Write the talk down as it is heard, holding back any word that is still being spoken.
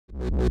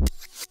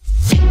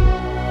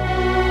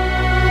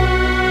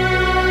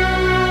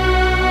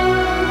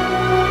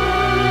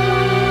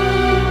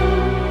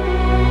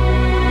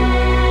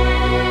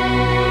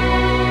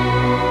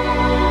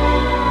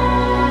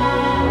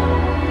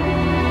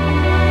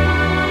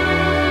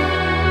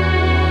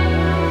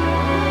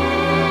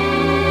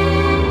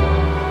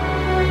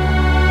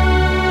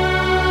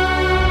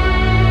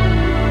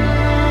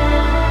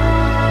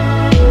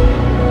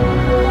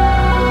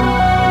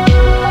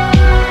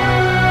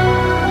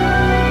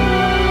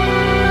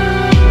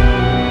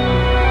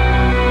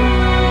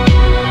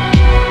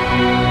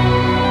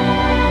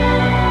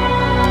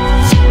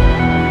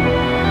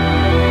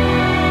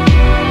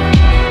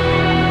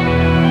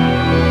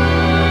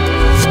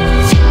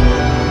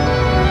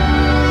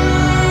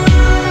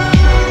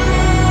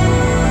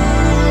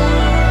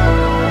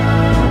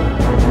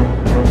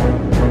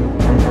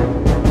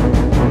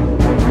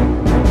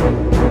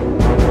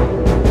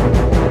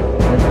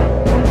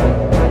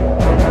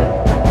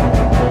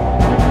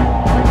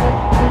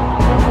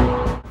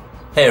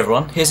Hey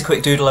everyone, here's a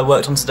quick doodle I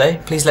worked on today.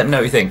 Please let me know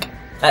what you think.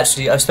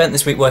 Actually, I've spent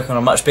this week working on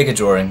a much bigger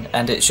drawing,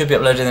 and it should be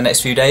uploaded in the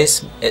next few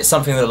days. It's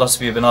something that lots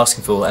of you have been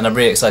asking for, and I'm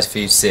really excited for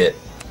you to see it.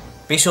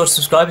 Be sure to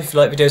subscribe if you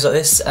like videos like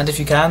this, and if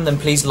you can, then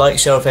please like,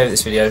 share or favourite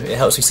this video. It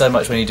helps me so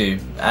much when you do.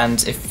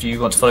 And if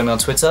you want to follow me on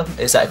Twitter,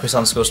 it's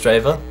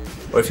 @Chris_Straver,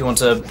 or if you want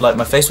to like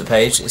my Facebook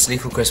page, it's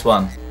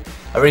LethalChris1.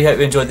 I really hope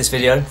you enjoyed this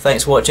video.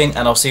 Thanks for watching,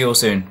 and I'll see you all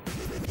soon.